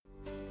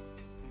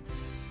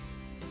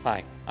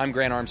Hi, I'm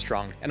Grant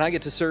Armstrong, and I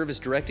get to serve as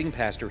directing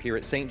pastor here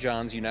at St.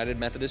 John's United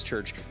Methodist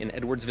Church in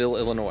Edwardsville,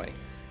 Illinois.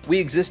 We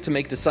exist to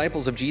make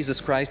disciples of Jesus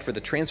Christ for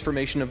the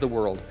transformation of the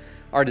world.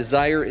 Our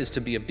desire is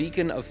to be a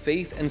beacon of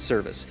faith and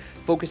service,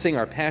 focusing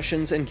our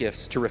passions and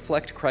gifts to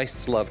reflect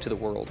Christ's love to the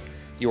world.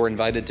 You're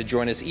invited to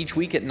join us each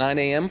week at 9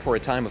 a.m. for a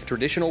time of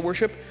traditional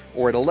worship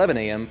or at 11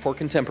 a.m. for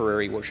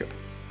contemporary worship.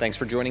 Thanks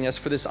for joining us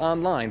for this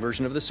online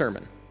version of the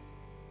sermon.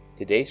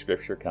 Today's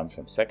scripture comes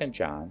from 2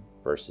 John,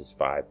 verses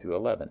 5 through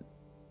 11.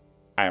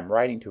 I am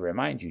writing to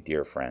remind you,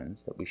 dear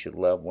friends, that we should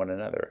love one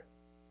another.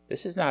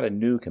 This is not a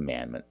new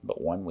commandment, but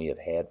one we have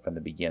had from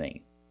the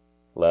beginning.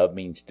 Love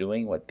means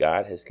doing what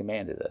God has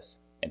commanded us,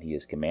 and He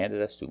has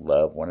commanded us to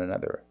love one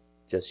another,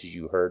 just as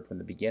you heard from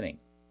the beginning.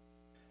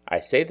 I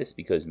say this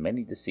because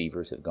many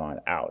deceivers have gone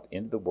out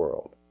into the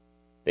world.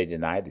 They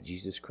deny that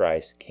Jesus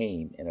Christ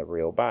came in a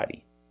real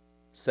body.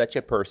 Such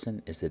a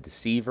person is a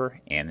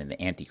deceiver and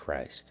an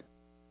antichrist.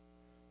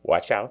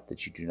 Watch out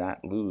that you do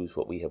not lose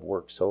what we have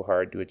worked so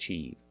hard to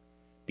achieve.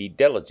 Be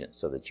diligent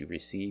so that you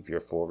receive your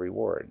full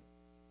reward.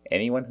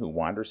 Anyone who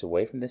wanders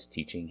away from this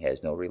teaching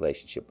has no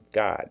relationship with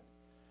God,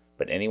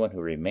 but anyone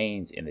who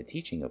remains in the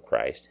teaching of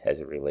Christ has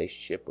a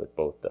relationship with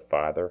both the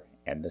Father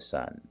and the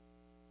Son.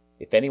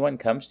 If anyone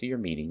comes to your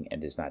meeting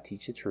and does not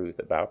teach the truth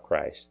about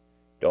Christ,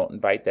 don't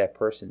invite that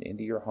person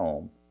into your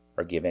home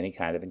or give any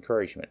kind of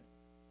encouragement.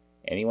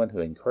 Anyone who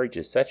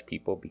encourages such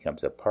people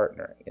becomes a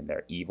partner in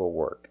their evil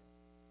work.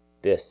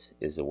 This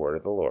is the word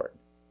of the Lord.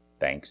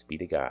 Thanks be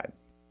to God.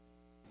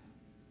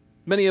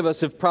 Many of us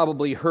have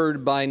probably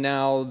heard by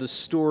now the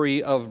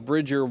story of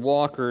Bridger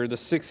Walker, the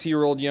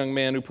 6-year-old young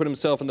man who put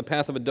himself in the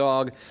path of a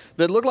dog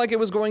that looked like it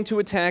was going to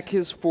attack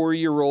his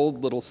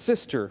 4-year-old little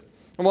sister.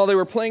 And while they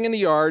were playing in the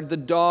yard, the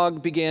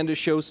dog began to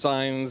show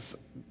signs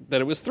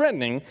that it was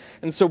threatening,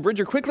 and so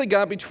Bridger quickly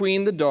got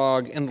between the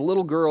dog and the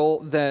little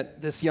girl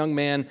that this young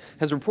man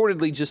has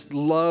reportedly just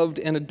loved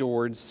and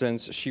adored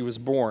since she was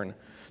born.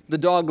 The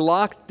dog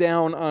locked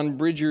down on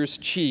Bridger's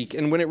cheek,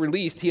 and when it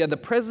released, he had the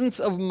presence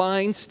of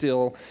mind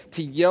still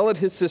to yell at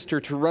his sister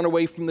to run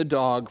away from the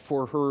dog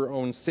for her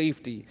own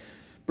safety.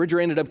 Bridger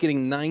ended up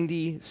getting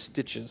 90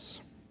 stitches.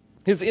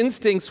 His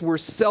instincts were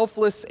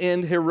selfless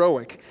and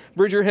heroic.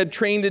 Bridger had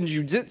trained in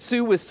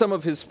jiu-jitsu with some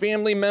of his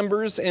family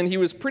members, and he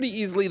was pretty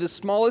easily the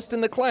smallest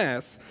in the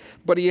class,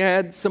 but he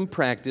had some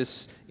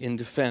practice in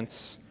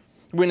defense.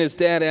 When his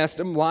dad asked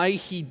him why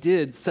he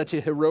did such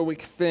a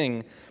heroic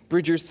thing,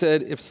 Bridger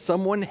said, "If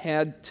someone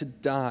had to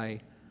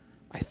die,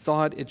 I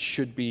thought it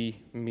should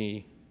be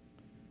me."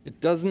 It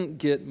doesn't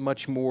get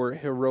much more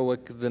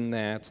heroic than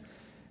that.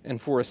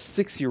 And for a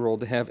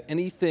 6-year-old to have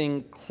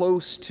anything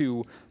close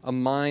to a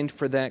mind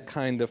for that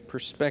kind of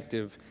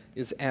perspective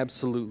is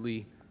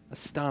absolutely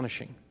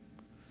astonishing.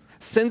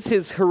 Since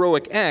his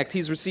heroic act,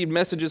 he's received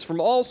messages from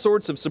all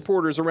sorts of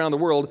supporters around the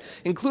world,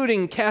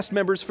 including cast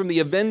members from the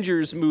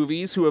Avengers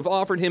movies who have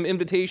offered him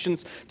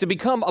invitations to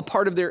become a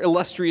part of their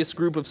illustrious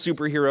group of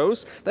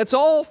superheroes. That's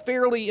all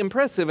fairly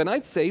impressive, and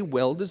I'd say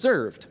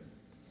well-deserved.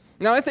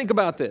 Now, I think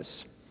about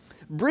this.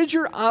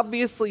 Bridger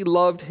obviously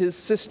loved his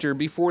sister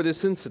before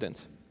this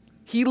incident.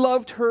 He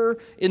loved her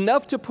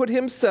enough to put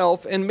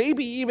himself and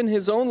maybe even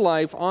his own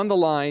life on the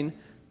line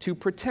to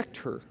protect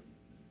her.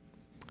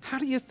 How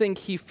do you think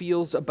he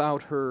feels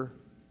about her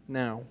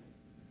now?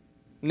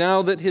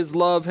 Now that his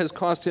love has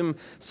cost him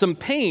some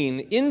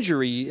pain,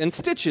 injury, and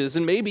stitches,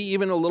 and maybe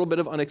even a little bit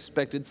of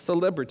unexpected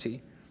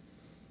celebrity.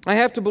 I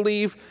have to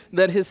believe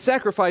that his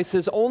sacrifice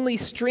has only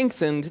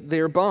strengthened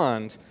their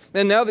bond.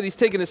 And now that he's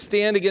taken a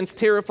stand against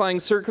terrifying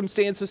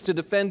circumstances to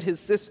defend his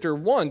sister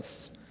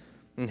once,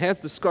 and has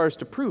the scars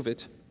to prove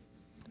it,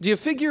 do you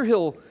figure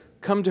he'll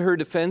come to her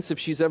defense if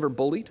she's ever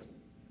bullied?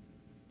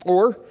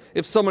 Or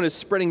if someone is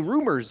spreading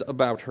rumors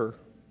about her?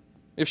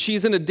 If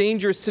she's in a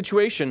dangerous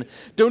situation,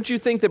 don't you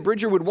think that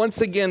Bridger would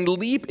once again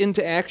leap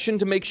into action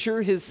to make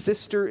sure his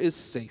sister is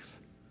safe?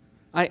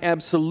 I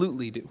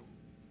absolutely do.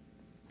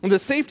 The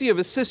safety of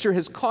his sister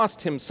has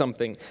cost him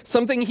something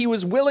he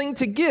was willing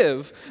to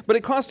give, but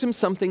it cost him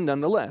something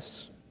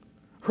nonetheless.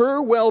 Her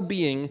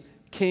well-being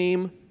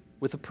came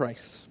with a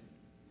price.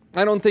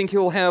 I don't think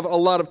he'll have a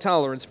lot of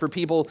tolerance for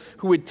people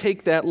who would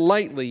take that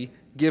lightly,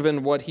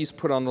 given what he's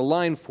put on the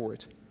line for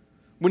it.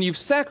 When you've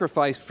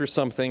sacrificed for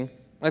something,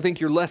 I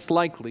think you're less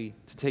likely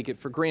to take it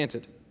for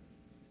granted.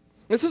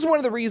 This is one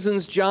of the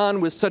reasons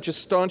John was such a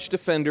staunch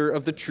defender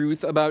of the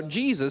truth about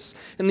Jesus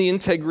and the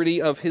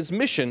integrity of his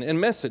mission and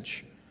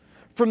message.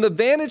 From the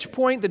vantage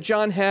point that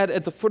John had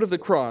at the foot of the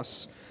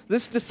cross,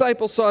 this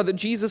disciple saw that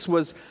Jesus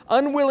was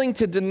unwilling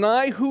to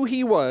deny who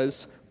he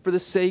was for the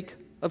sake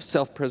of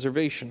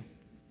self-preservation.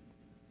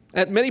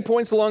 At many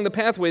points along the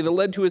pathway that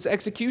led to his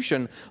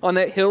execution on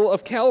that hill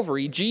of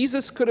Calvary,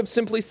 Jesus could have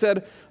simply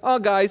said, "Oh,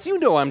 guys, you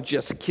know I'm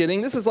just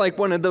kidding. This is like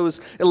one of those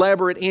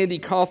elaborate Andy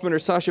Kaufman or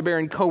Sacha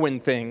Baron Cohen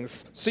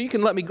things, so you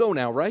can let me go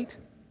now, right?"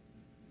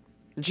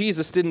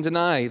 Jesus didn't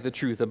deny the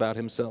truth about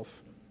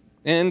himself.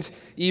 And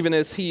even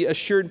as he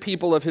assured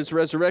people of his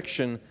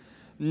resurrection,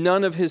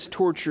 none of his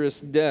torturous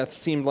death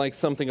seemed like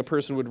something a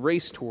person would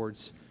race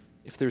towards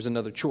if there's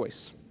another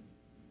choice.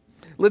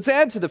 Let's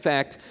add to the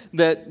fact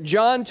that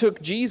John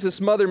took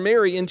Jesus' mother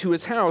Mary into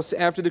his house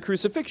after the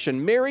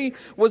crucifixion. Mary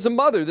was a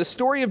mother. The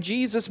story of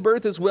Jesus'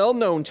 birth is well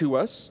known to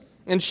us,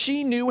 and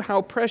she knew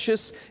how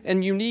precious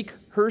and unique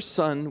her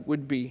son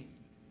would be.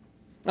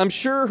 I'm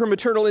sure her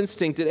maternal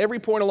instinct at every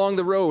point along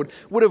the road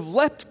would have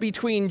leapt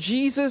between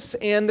Jesus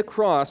and the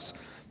cross.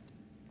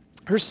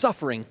 Her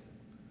suffering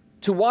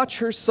to watch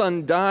her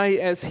son die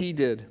as he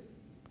did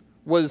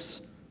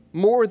was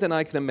more than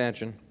I can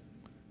imagine.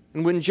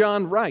 And when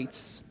John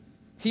writes,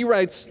 he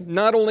writes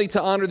not only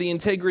to honor the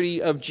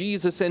integrity of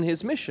Jesus and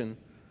his mission,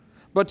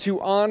 but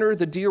to honor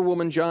the dear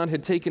woman John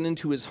had taken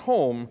into his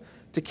home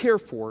to care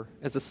for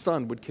as a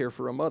son would care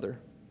for a mother.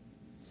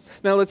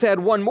 Now let's add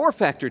one more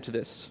factor to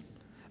this.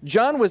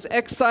 John was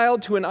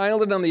exiled to an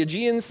island on the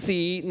Aegean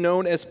Sea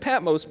known as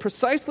Patmos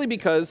precisely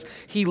because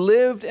he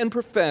lived and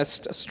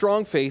professed a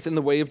strong faith in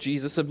the way of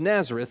Jesus of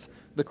Nazareth,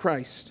 the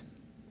Christ.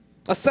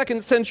 A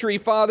 2nd century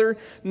father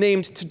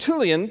named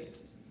Tertullian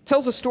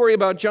tells a story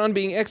about John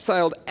being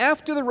exiled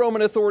after the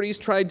Roman authorities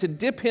tried to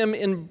dip him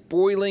in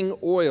boiling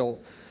oil.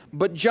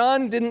 But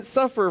John didn't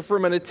suffer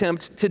from an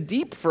attempt to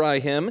deep fry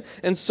him,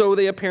 and so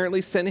they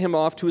apparently sent him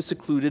off to a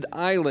secluded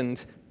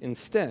island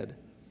instead.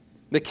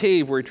 The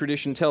cave where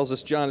tradition tells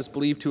us John is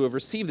believed to have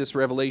received this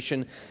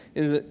revelation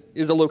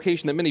is a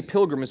location that many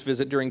pilgrims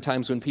visit during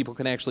times when people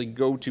can actually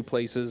go to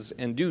places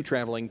and do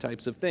traveling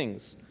types of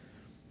things.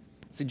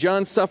 See,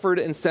 John suffered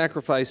and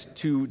sacrificed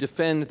to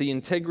defend the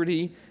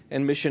integrity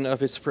and mission of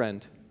his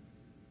friend,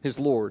 his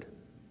Lord,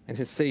 and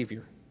his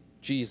Savior,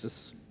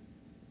 Jesus.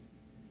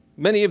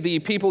 Many of the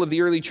people of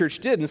the early church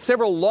did, and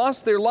several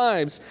lost their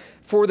lives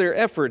for their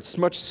efforts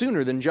much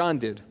sooner than John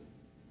did.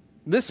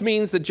 This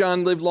means that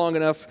John lived long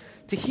enough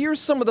to hear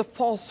some of the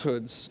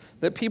falsehoods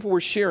that people were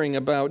sharing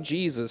about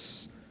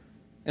Jesus.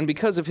 And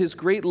because of his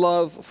great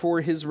love for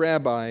his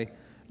rabbi,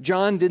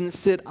 John didn't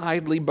sit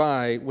idly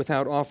by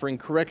without offering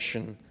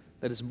correction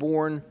that is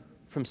born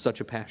from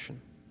such a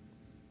passion.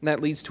 And that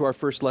leads to our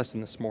first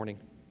lesson this morning.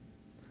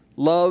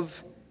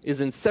 Love is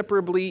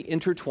inseparably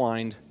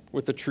intertwined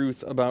with the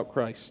truth about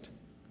Christ.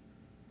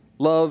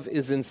 Love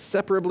is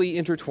inseparably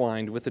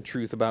intertwined with the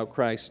truth about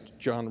Christ,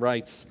 John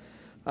writes.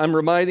 I'm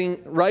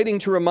writing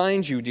to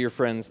remind you, dear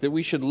friends, that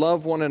we should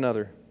love one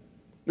another.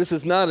 This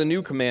is not a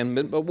new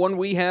commandment, but one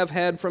we have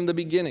had from the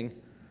beginning.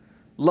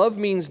 Love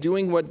means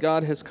doing what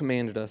God has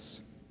commanded us,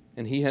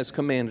 and he has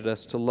commanded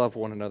us to love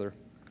one another,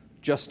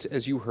 just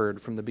as you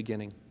heard from the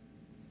beginning.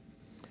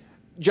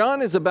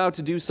 John is about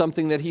to do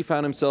something that he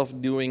found himself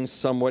doing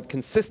somewhat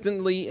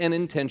consistently and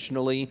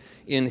intentionally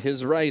in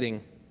his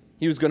writing.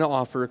 He was going to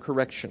offer a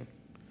correction.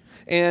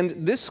 And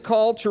this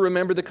call to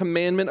remember the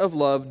commandment of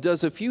love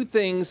does a few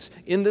things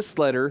in this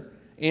letter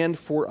and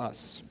for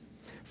us.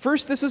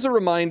 First, this is a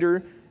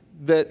reminder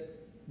that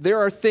there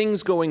are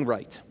things going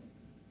right.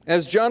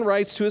 As John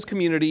writes to his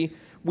community,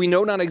 we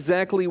know not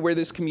exactly where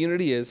this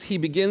community is. He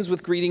begins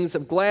with greetings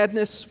of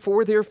gladness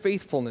for their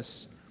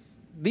faithfulness.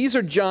 These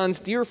are John's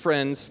dear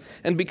friends,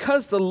 and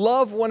because the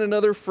love one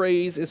another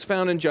phrase is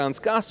found in John's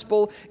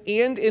gospel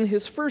and in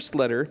his first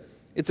letter,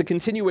 it's a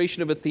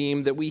continuation of a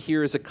theme that we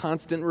hear as a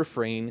constant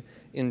refrain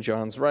in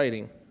John's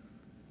writing.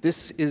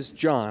 This is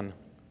John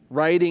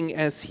writing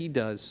as he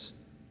does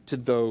to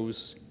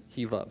those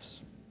he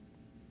loves.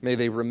 May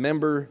they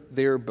remember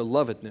their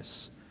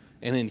belovedness,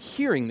 and in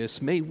hearing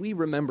this, may we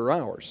remember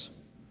ours.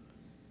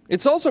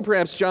 It's also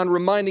perhaps John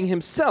reminding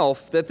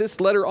himself that this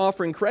letter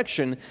offering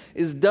correction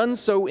is done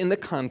so in the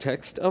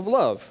context of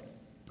love.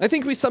 I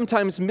think we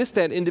sometimes miss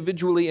that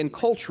individually and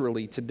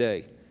culturally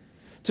today.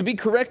 To be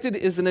corrected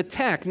is an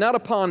attack, not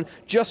upon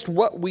just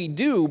what we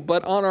do,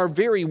 but on our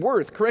very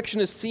worth. Correction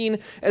is seen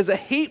as a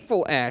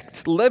hateful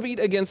act levied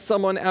against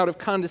someone out of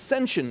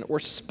condescension or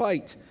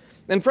spite.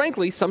 And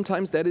frankly,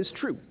 sometimes that is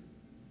true.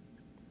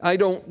 I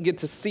don't get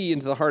to see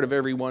into the heart of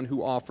everyone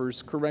who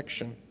offers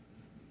correction.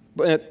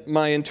 But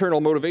my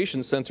internal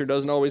motivation sensor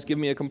doesn't always give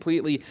me a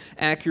completely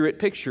accurate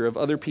picture of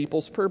other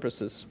people's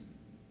purposes.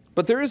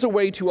 But there is a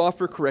way to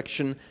offer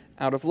correction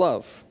out of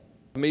love.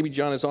 Maybe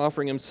John is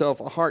offering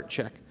himself a heart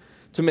check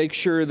to make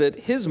sure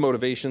that his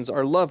motivations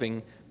are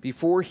loving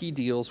before he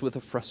deals with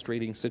a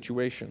frustrating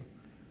situation.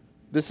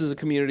 This is a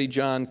community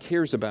John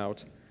cares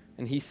about,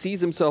 and he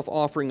sees himself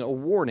offering a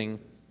warning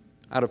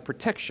out of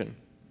protection,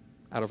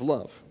 out of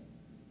love.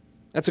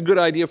 That's a good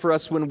idea for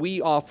us when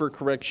we offer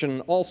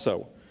correction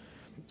also.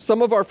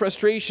 Some of our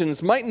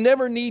frustrations might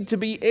never need to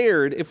be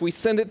aired if we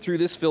send it through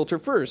this filter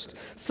first.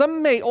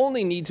 Some may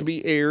only need to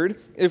be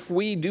aired if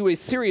we do a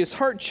serious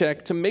heart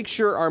check to make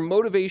sure our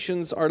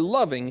motivations are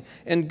loving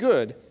and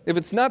good. If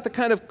it's not the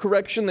kind of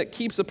correction that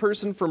keeps a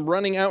person from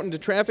running out into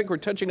traffic or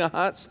touching a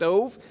hot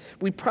stove,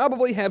 we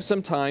probably have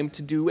some time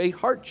to do a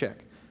heart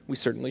check. We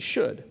certainly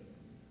should.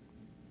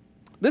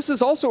 This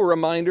is also a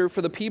reminder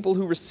for the people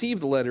who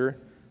receive the letter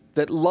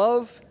that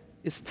love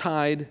is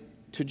tied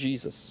to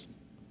Jesus.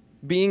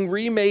 Being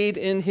remade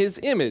in his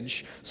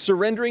image,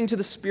 surrendering to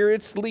the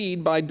Spirit's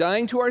lead by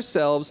dying to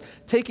ourselves,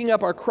 taking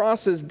up our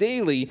crosses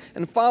daily,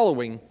 and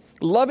following.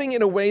 loving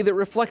in a way that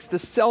reflects the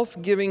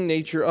self-giving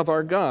nature of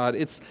our God.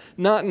 It's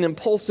not an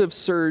impulsive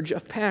surge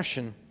of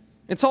passion.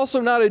 It's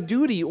also not a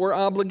duty or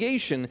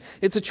obligation.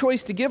 It's a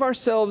choice to give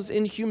ourselves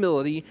in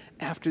humility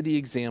after the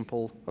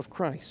example of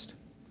Christ.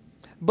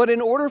 But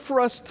in order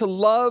for us to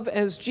love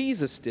as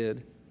Jesus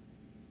did,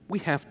 we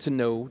have to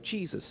know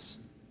Jesus.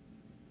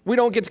 We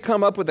don't get to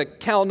come up with a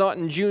Cal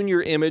Naughton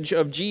Jr. image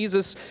of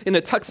Jesus in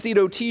a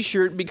tuxedo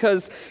t-shirt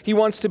because he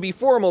wants to be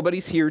formal, but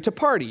he's here to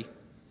party.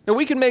 Now,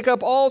 we can make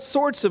up all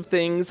sorts of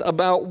things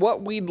about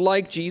what we'd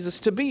like Jesus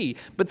to be,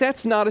 but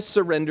that's not a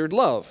surrendered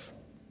love.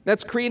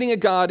 That's creating a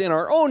God in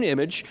our own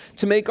image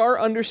to make our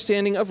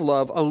understanding of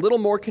love a little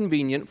more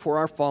convenient for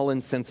our fallen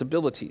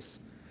sensibilities.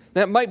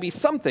 That might be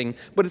something,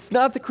 but it's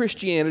not the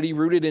Christianity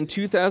rooted in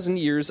 2,000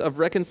 years of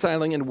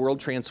reconciling and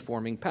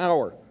world-transforming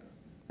power.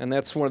 And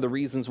that's one of the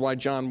reasons why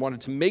John wanted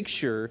to make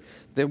sure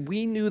that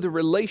we knew the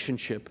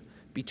relationship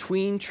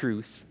between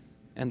truth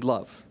and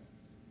love.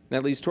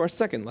 That leads to our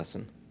second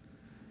lesson.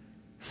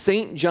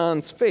 St.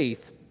 John's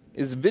faith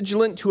is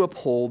vigilant to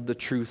uphold the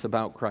truth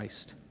about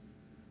Christ.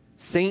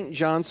 St.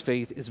 John's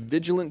faith is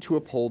vigilant to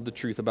uphold the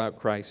truth about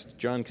Christ.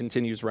 John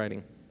continues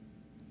writing,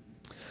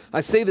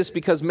 I say this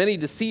because many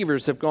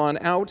deceivers have gone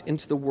out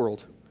into the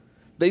world.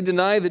 They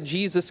deny that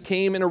Jesus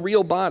came in a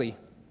real body.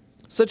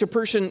 Such a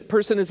person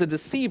is a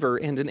deceiver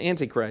and an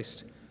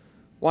antichrist.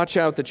 Watch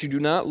out that you do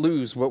not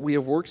lose what we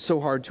have worked so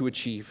hard to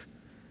achieve.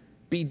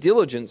 Be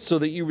diligent so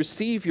that you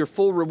receive your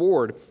full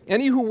reward.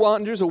 Any who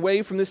wanders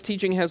away from this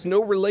teaching has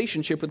no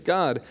relationship with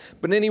God,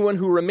 but anyone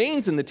who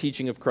remains in the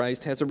teaching of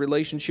Christ has a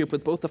relationship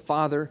with both the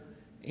Father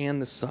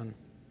and the Son.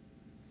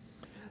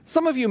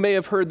 Some of you may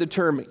have heard the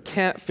term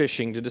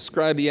catfishing to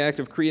describe the act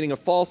of creating a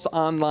false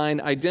online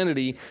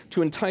identity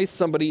to entice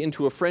somebody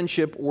into a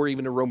friendship or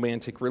even a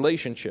romantic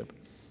relationship.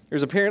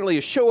 There's apparently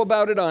a show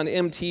about it on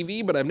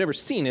MTV, but I've never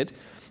seen it.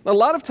 A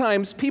lot of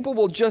times, people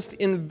will just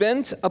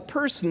invent a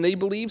person they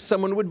believe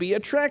someone would be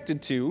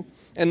attracted to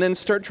and then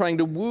start trying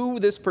to woo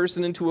this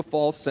person into a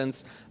false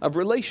sense of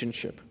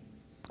relationship.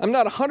 I'm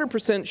not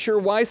 100% sure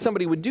why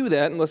somebody would do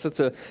that unless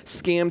it's a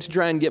scam to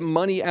try and get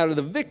money out of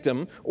the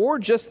victim or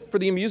just for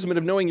the amusement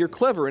of knowing you're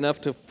clever enough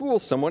to fool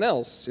someone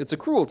else. It's a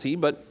cruelty,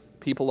 but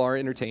people are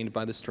entertained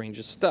by the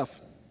strangest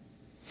stuff.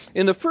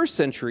 In the first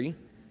century,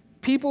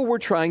 people were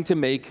trying to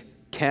make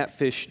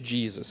catfish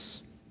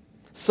Jesus.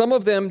 Some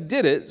of them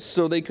did it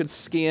so they could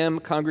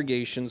scam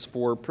congregations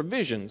for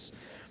provisions.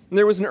 And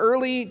there was an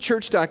early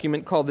church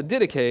document called the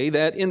Didache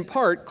that, in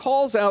part,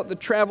 calls out the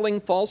traveling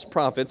false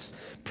prophets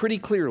pretty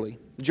clearly.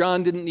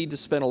 John didn't need to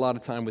spend a lot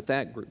of time with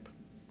that group.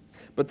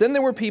 But then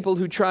there were people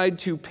who tried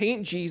to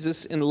paint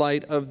Jesus in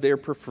light of their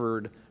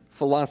preferred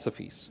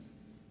philosophies.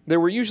 There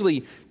were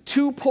usually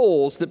two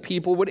poles that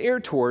people would err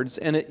towards,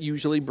 and it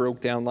usually broke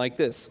down like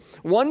this.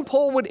 One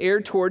pole would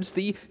err towards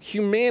the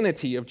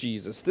humanity of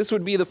Jesus. This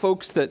would be the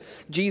folks that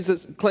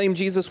claimed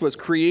Jesus was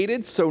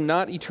created, so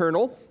not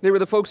eternal. They were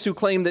the folks who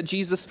claimed that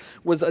Jesus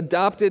was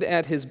adopted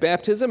at his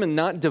baptism and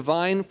not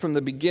divine from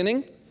the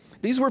beginning.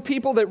 These were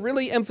people that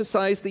really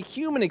emphasized the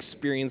human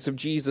experience of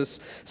Jesus,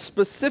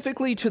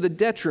 specifically to the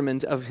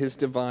detriment of his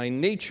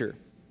divine nature.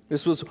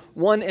 This was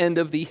one end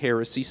of the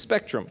heresy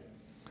spectrum.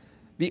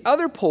 The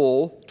other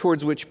pole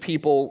towards which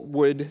people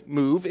would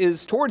move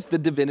is towards the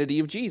divinity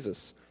of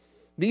Jesus.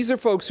 These are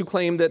folks who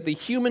claim that the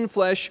human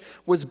flesh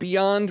was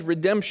beyond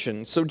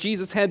redemption, so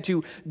Jesus had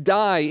to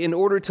die in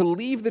order to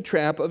leave the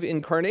trap of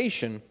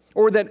incarnation,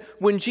 or that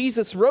when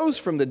Jesus rose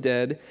from the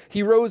dead,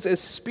 he rose as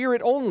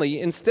spirit only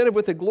instead of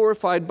with a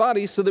glorified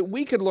body so that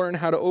we could learn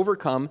how to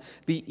overcome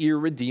the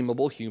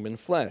irredeemable human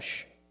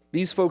flesh.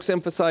 These folks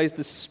emphasize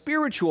the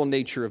spiritual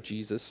nature of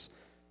Jesus,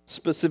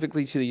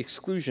 specifically to the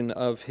exclusion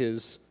of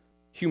his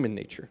human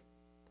nature.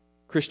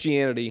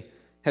 Christianity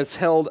has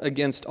held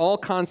against all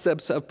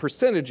concepts of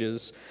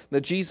percentages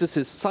that Jesus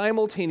is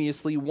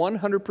simultaneously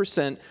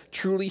 100%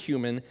 truly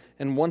human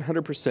and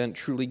 100%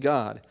 truly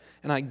God.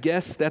 And I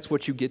guess that's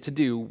what you get to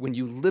do when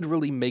you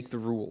literally make the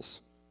rules.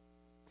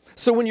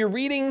 So when you're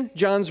reading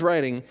John's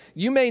writing,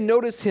 you may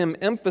notice him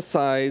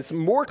emphasize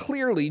more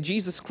clearly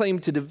Jesus' claim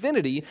to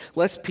divinity,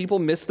 lest people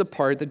miss the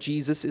part that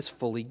Jesus is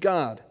fully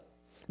God.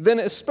 Then,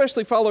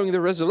 especially following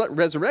the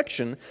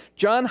resurrection,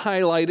 John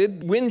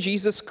highlighted when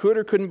Jesus could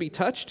or couldn't be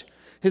touched,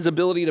 his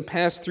ability to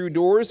pass through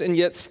doors and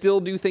yet still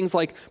do things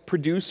like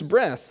produce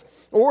breath,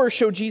 or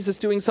show Jesus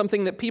doing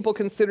something that people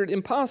considered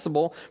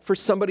impossible for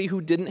somebody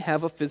who didn't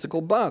have a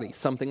physical body,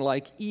 something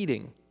like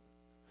eating.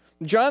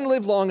 John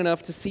lived long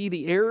enough to see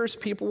the errors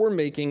people were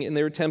making in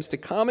their attempts to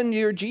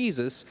commandeer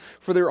Jesus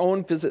for their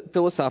own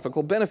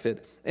philosophical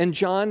benefit, and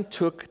John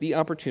took the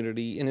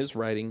opportunity in his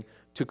writing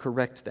to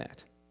correct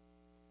that.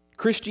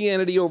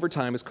 Christianity over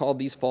time has called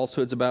these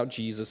falsehoods about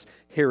Jesus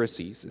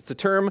heresies. It's a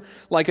term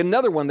like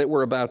another one that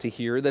we're about to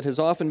hear that has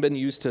often been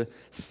used to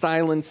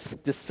silence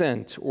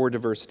dissent or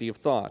diversity of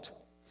thought.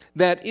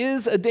 That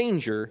is a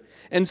danger,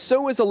 and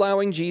so is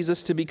allowing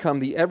Jesus to become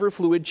the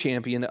ever-fluid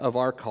champion of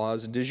our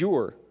cause du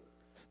jour.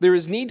 There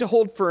is need to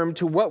hold firm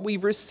to what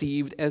we've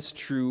received as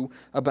true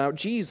about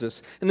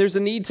Jesus. And there's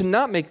a need to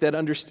not make that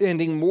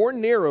understanding more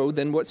narrow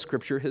than what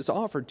Scripture has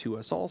offered to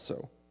us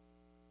also.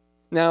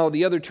 Now,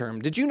 the other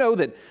term. Did you know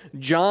that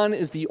John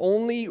is the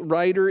only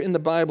writer in the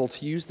Bible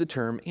to use the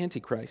term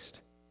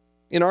Antichrist?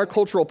 In our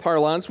cultural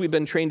parlance, we've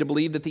been trained to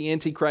believe that the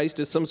Antichrist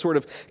is some sort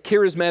of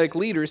charismatic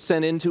leader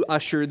sent in to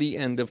usher the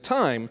end of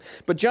time.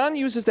 But John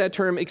uses that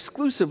term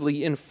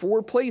exclusively in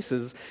 4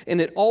 places,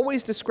 and it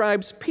always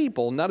describes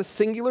people, not a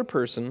singular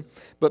person,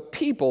 but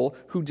people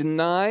who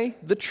deny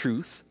the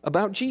truth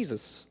about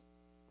Jesus.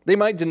 They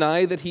might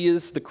deny that he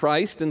is the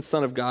Christ and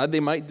Son of God. They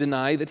might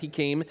deny that he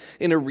came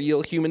in a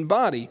real human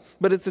body.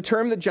 But it's a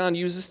term that John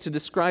uses to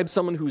describe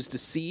someone who's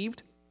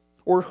deceived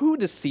or who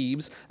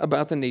deceives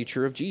about the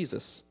nature of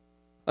Jesus.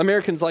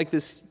 Americans like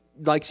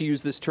to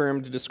use this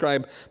term to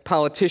describe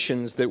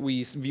politicians that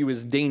we view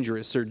as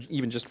dangerous or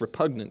even just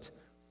repugnant.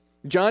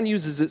 John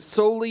uses it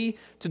solely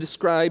to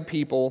describe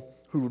people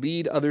who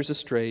lead others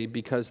astray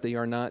because they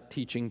are not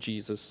teaching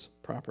Jesus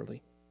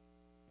properly.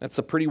 That's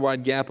a pretty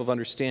wide gap of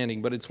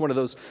understanding, but it's one of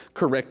those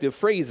corrective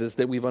phrases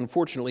that we've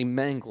unfortunately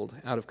mangled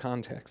out of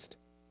context.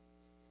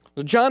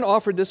 So John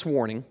offered this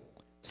warning,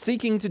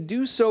 seeking to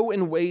do so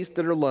in ways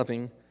that are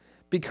loving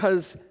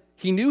because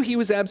he knew he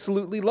was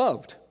absolutely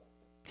loved.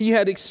 He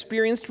had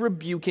experienced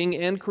rebuking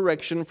and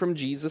correction from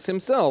Jesus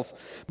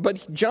himself,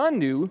 but John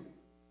knew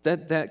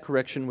that that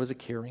correction was a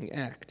caring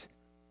act.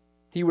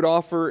 He would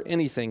offer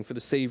anything for the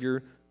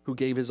Savior who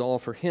gave his all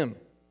for him,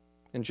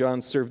 and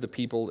John served the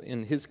people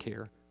in his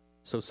care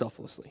so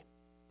selflessly.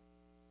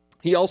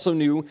 He also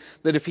knew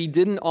that if he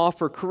didn't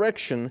offer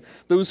correction,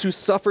 those who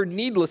suffered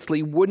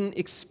needlessly wouldn't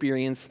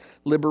experience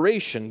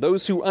liberation.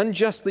 Those who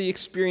unjustly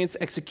experience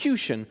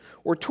execution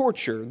or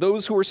torture,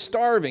 those who were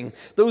starving,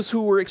 those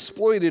who were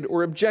exploited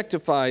or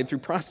objectified through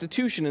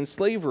prostitution and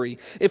slavery.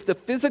 If the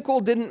physical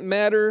didn't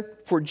matter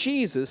for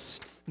Jesus,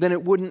 then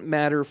it wouldn't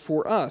matter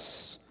for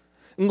us.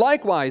 And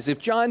likewise, if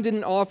John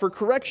didn't offer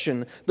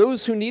correction,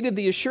 those who needed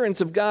the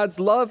assurance of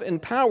God's love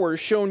and power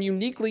shown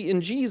uniquely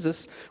in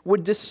Jesus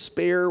would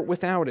despair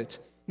without it.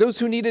 Those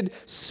who needed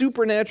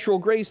supernatural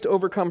grace to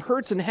overcome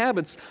hurts and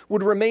habits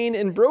would remain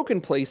in broken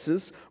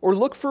places or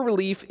look for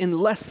relief in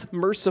less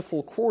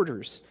merciful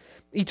quarters.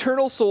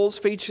 Eternal souls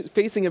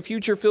facing a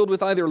future filled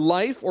with either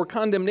life or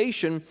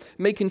condemnation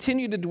may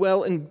continue to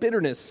dwell in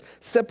bitterness,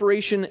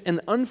 separation, and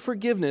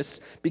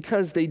unforgiveness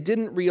because they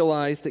didn't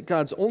realize that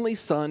God's only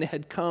Son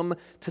had come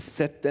to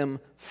set them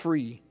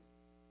free.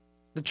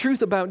 The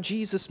truth about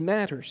Jesus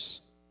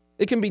matters.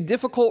 It can be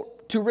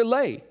difficult to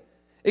relay.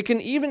 It can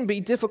even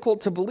be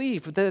difficult to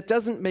believe, but that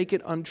doesn't make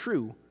it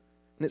untrue,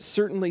 and it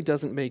certainly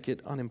doesn't make it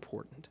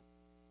unimportant.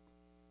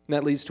 And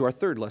that leads to our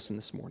third lesson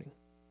this morning.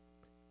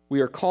 We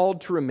are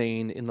called to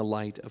remain in the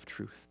light of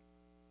truth.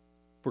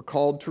 We're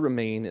called to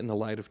remain in the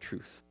light of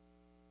truth.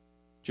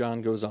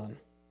 John goes on.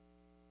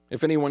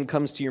 If anyone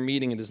comes to your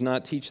meeting and does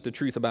not teach the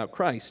truth about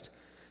Christ,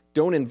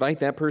 don't invite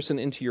that person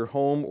into your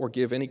home or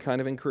give any kind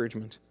of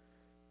encouragement.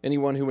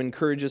 Anyone who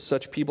encourages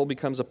such people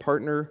becomes a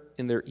partner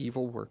in their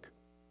evil work.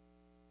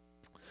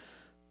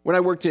 When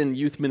I worked in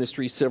youth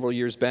ministry several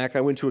years back,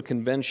 I went to a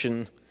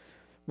convention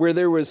where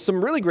there was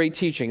some really great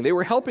teaching. They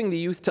were helping the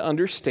youth to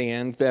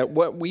understand that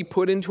what we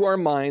put into our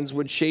minds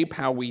would shape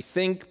how we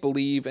think,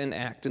 believe, and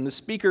act. And the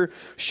speaker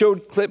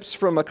showed clips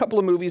from a couple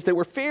of movies that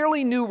were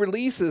fairly new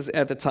releases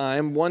at the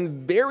time,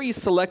 one very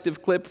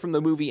selective clip from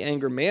the movie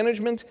Anger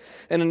Management,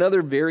 and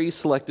another very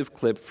selective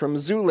clip from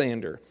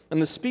Zoolander.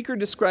 And the speaker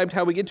described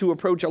how we get to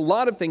approach a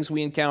lot of things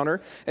we encounter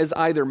as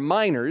either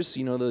minors,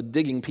 the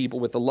digging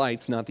people with the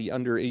lights, not the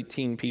under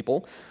 18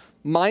 people,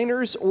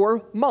 minors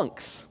or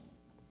monks.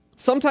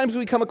 Sometimes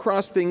we come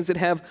across things that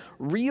have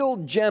real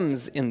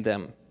gems in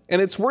them,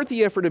 and it's worth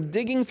the effort of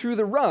digging through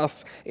the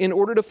rough in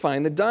order to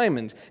find the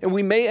diamond. And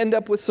we may end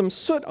up with some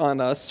soot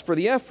on us for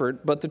the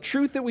effort, but the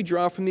truth that we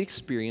draw from the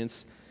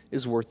experience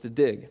is worth the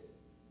dig.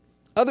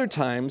 Other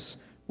times,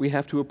 we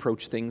have to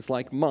approach things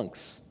like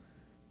monks.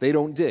 They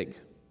don't dig,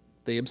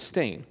 they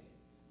abstain.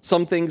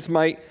 Some things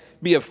might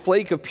be a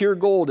flake of pure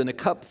gold in a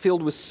cup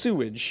filled with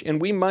sewage, and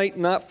we might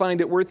not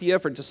find it worth the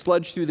effort to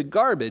sludge through the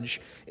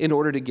garbage in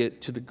order to get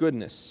to the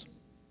goodness.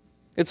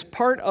 It's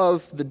part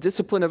of the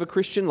discipline of a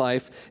Christian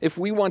life if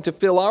we want to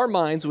fill our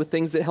minds with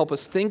things that help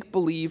us think,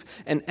 believe,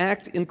 and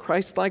act in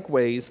Christ-like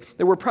ways,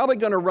 that we're probably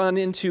going to run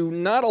into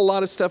not a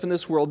lot of stuff in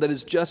this world that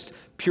is just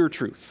pure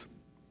truth.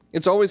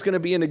 It's always going to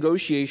be a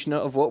negotiation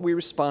of what we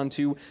respond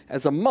to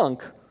as a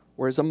monk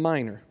or as a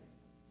minor.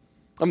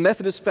 A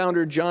Methodist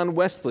founder, John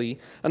Wesley,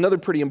 another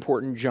pretty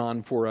important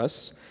John for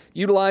us,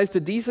 utilized a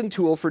decent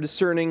tool for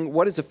discerning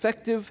what is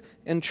effective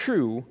and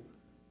true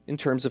in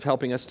terms of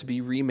helping us to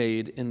be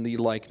remade in the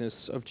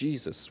likeness of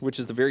Jesus, which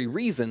is the very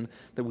reason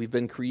that we've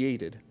been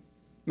created.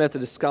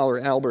 Methodist scholar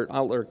Albert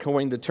Outler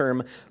coined the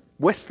term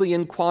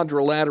Wesleyan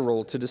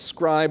quadrilateral to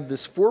describe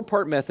this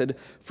 4-part method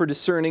for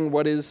discerning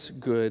what is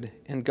good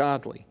and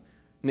godly.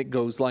 And it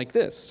goes like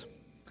this.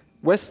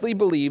 Wesley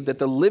believed that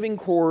the living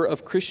core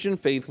of Christian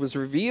faith was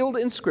revealed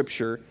in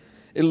Scripture,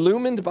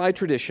 illumined by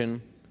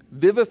tradition,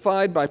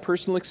 vivified by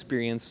personal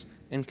experience,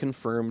 and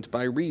confirmed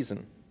by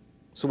reason.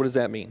 So what does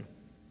that mean?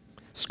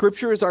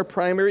 Scripture is our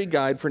primary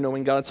guide for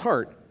knowing God's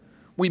heart.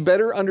 We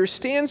better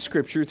understand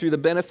Scripture through the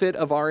benefit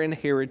of our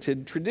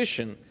inherited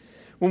tradition.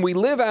 When we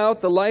live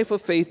out the life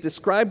of faith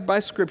described by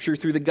Scripture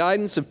through the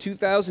guidance of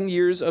 2,000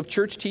 years of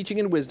church teaching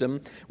and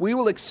wisdom, we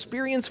will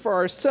experience for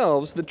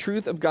ourselves the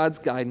truth of God's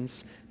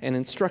guidance and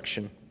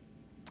instruction.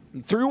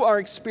 Through our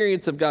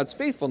experience of God's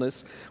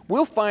faithfulness,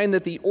 we'll find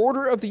that the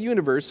order of the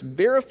universe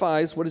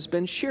verifies what has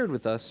been shared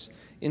with us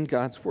in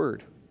God's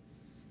Word.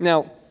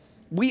 Now,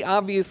 we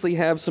obviously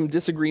have some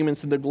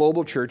disagreements in the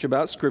global church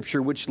about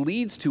Scripture, which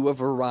leads to a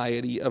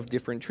variety of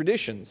different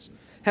traditions.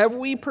 Have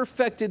we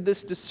perfected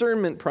this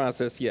discernment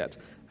process yet?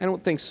 I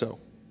don't think so.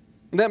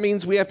 That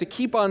means we have to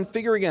keep on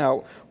figuring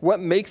out what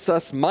makes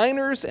us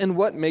minors and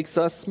what makes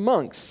us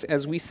monks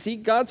as we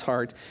seek God's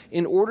heart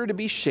in order to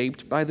be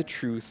shaped by the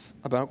truth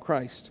about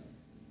Christ.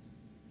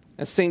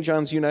 As St.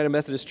 John's United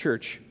Methodist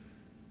Church,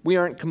 we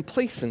aren't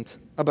complacent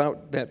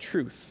about that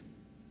truth.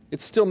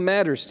 It still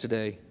matters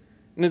today.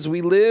 And as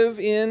we live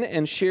in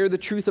and share the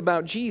truth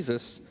about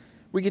Jesus,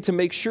 we get to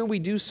make sure we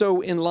do so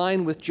in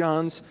line with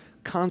John's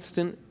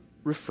constant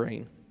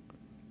refrain.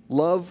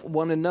 Love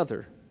one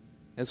another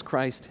as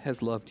Christ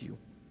has loved you.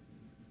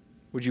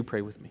 Would you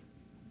pray with me?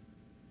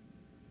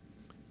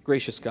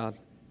 Gracious God,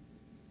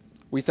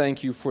 we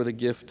thank you for the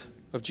gift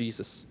of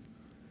Jesus.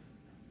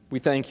 We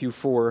thank you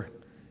for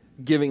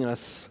giving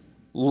us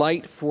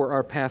light for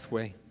our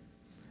pathway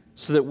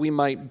so that we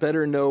might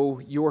better know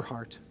your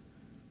heart.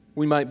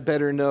 We might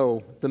better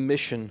know the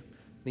mission,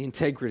 the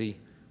integrity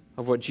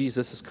of what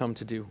Jesus has come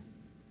to do.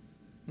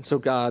 And so,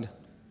 God,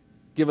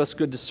 give us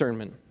good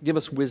discernment. Give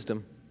us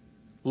wisdom.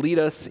 Lead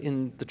us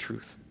in the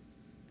truth.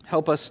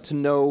 Help us to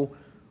know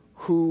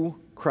who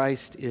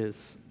Christ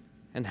is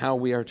and how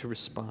we are to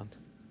respond.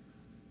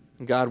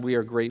 And God, we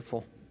are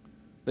grateful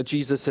that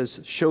Jesus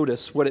has showed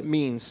us what it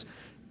means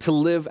to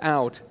live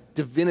out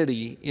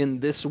divinity in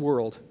this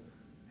world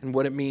and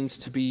what it means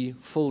to be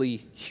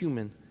fully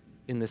human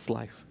in this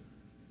life.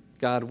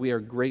 God, we are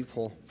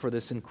grateful for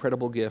this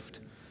incredible gift,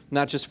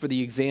 not just for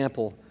the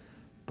example,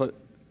 but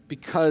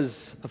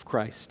because of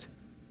Christ,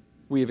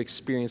 we have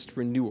experienced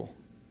renewal,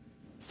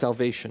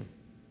 salvation,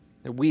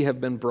 that we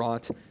have been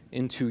brought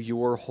into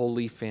your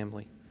holy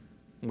family.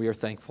 And we are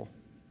thankful.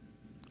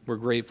 We're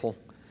grateful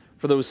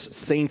for those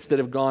saints that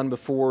have gone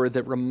before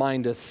that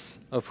remind us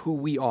of who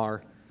we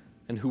are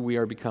and who we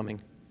are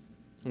becoming.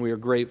 And we are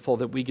grateful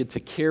that we get to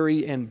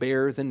carry and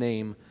bear the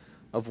name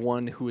of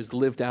one who has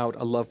lived out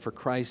a love for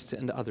Christ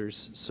and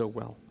others so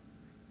well.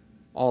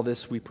 All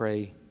this we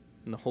pray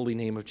in the holy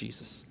name of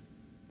Jesus.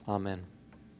 Amen.